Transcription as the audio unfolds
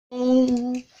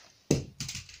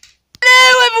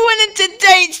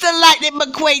Lightning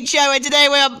Mcqueen show, and today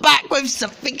we are back with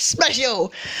something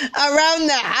special around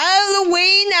the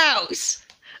Halloween house.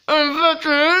 And that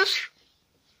is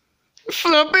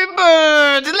Flappy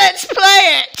Bird. Let's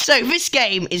play it! So this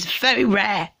game is very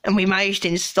rare, and we managed to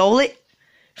install it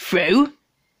through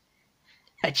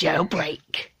a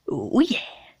jailbreak. Oh yeah.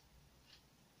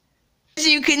 As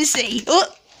you can see,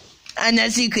 and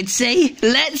as you can see,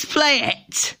 let's play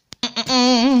it.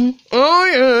 Oh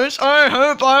yes, I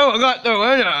hope I will get the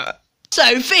winner. So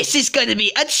this is going to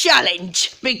be a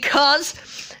challenge because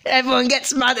everyone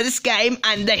gets mad at this game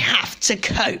and they have to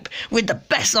cope with the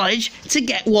best knowledge to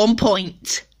get 1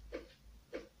 point.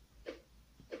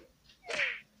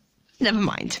 Never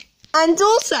mind. And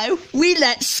also, we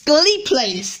let Scully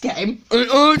play this game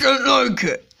and I don't like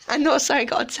it. And also I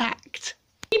got attacked.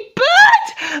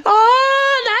 Bird!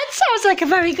 Oh, that sounds like a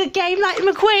very good game, Lightning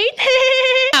Mcqueen.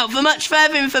 Now, for much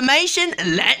further information,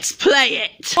 let's play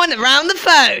it. One around the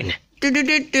phone. I'd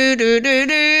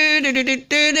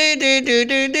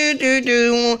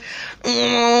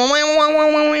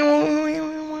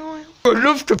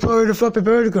love to play the Flappy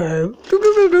Bird game.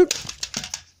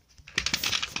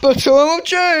 But so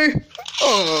won't you?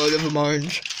 Oh, never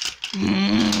mind.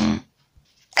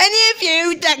 Any of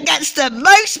you that gets the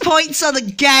most points on the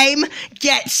game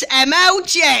gets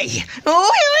MLG.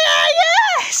 Oh,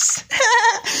 yes!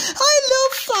 I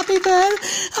love Flappy Bird.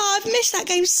 Oh, I've missed that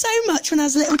game so much when I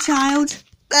was a little child.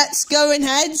 Let's go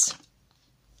ahead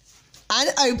and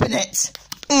open it.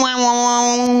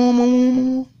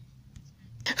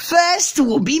 First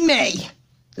will be me.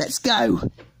 Let's go.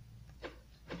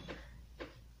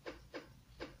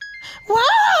 Wow!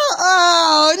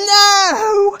 Oh,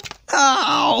 no!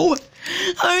 Oh,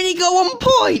 I only got 1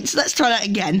 point. Let's try that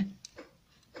again.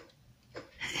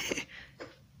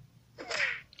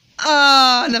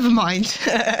 Oh, never mind.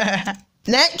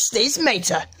 Next is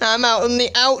Mater. I'm out on the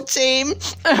out team.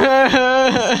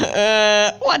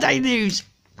 What'd I lose?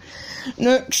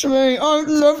 Next to me, I'd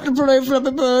love to play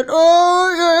Flappy Bird. Oh,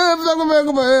 yeah,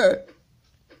 Flappy Bird.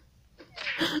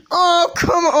 Oh,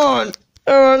 come on.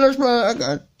 Alright, let's play it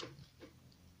again.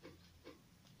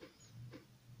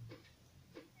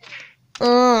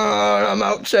 Oh, I'm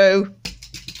out too.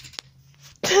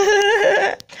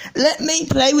 Let me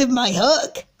play with my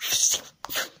hook.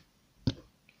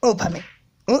 Oh, pardon me.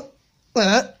 Oh,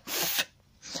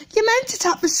 you meant to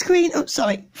tap the screen. Oh,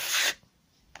 sorry.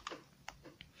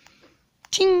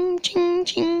 Ching, ching,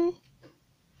 ching.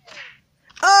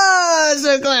 Oh,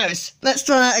 so close. Let's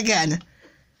try that again.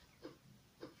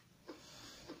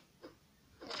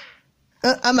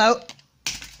 I'm out.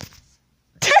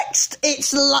 Next,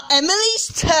 it's Emily's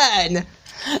turn.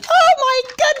 Oh my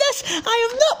goodness, I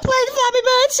have not played Flappy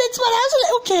Bird since when I was a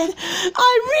little kid.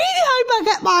 I really hope I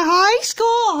get my high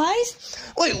scores.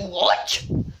 Wait, what?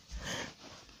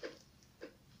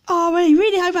 Oh, I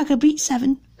really hope I can beat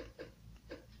 7.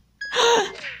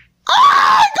 Oh,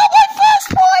 I got my first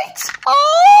point.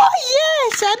 Oh,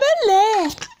 yes,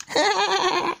 Emily.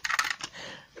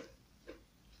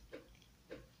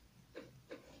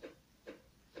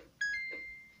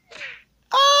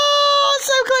 Oh,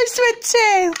 so close to it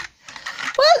too.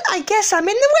 Well, I guess I'm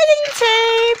in the winning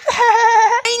team.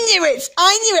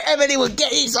 I knew it, Emily would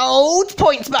get his old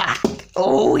points back.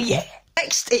 Oh, yeah.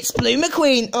 Next, it's Blue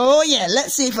McQueen. Oh, yeah,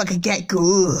 let's see if I can get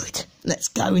good. Let's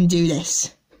go and do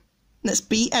this. Let's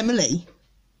beat Emily.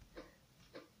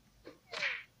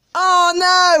 Oh,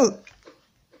 no.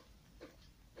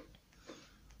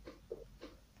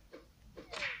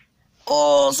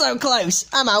 Oh, so close.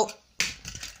 I'm out.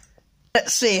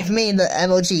 Let's see if me and the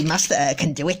MLG Master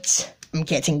can do it. I'm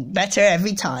getting better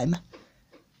every time.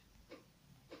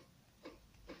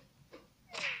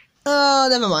 Oh,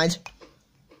 never mind.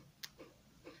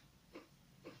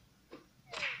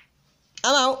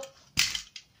 I'm out.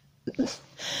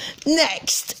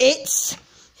 Next, it's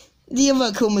the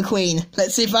other cool McQueen.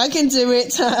 Let's see if I can do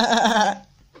it.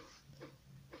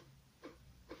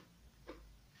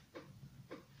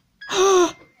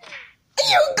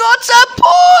 You got a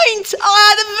point! I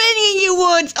had a feeling you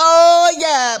would. Oh,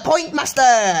 yeah. Point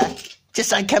master.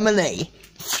 Just like Emily.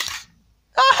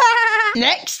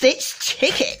 Next, it's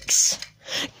Chickix.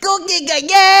 Go Giga,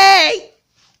 yay!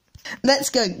 Let's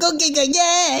go. Go Giga,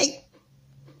 yay!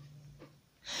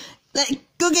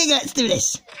 Go Giga, let's do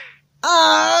this.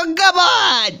 Oh, come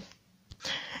on!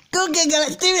 Go Giga,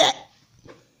 let's do that.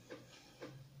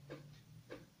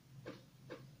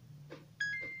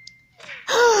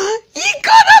 You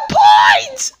got a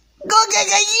point! Go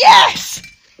Giga, yes!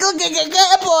 Go Giga,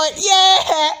 get a point,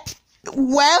 yeah!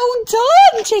 Well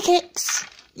done, Chickix.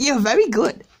 You're very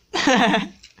good.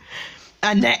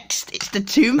 And next, it's the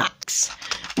 2 Max.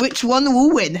 Which one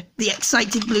will win? The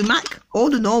excited Blue Mac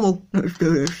or the normal? Let's do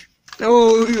this.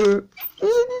 Oh, yeah.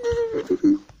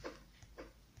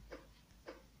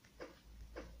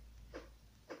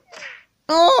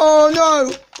 Oh,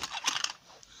 no.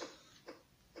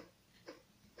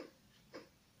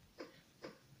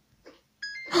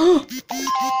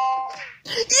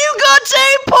 You got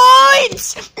 2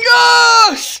 points!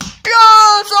 Yes!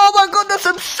 Yes! Oh my goodness,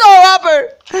 I'm so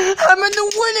happy! I'm in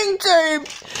the winning team!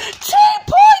 2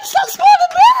 points! That's more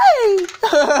than me!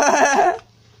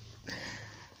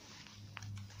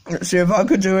 Let's see if I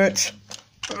can do it.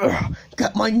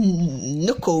 Get my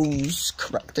knuckles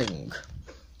correcting.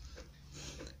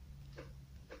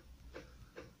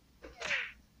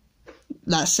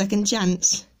 Last second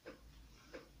chance.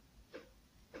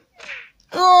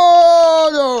 Oh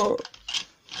no!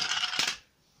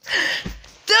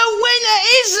 The winner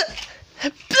is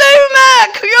Blue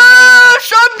Mac!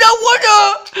 Yes! I'm the winner!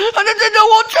 And I didn't know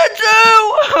what to do!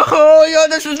 Oh yeah,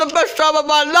 this is the best time of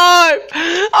my life!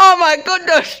 Oh my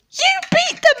goodness! You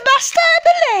beat the Master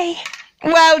Emily!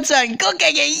 Well done, good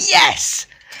game, yes!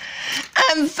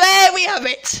 And there we have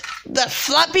it. The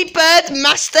Flappy Bird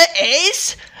Master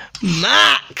is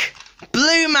Mac!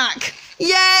 Blue Mac!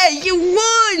 Yeah, you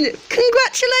won!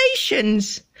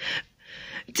 Congratulations!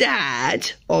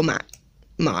 Dad, or Mac,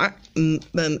 Mac,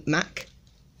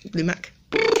 Blue Mac.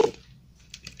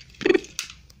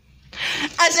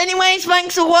 As anyways,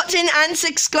 thanks for watching and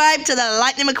subscribe to the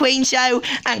Lightning Mcqueen show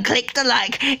and click the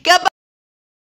like. Goodbye!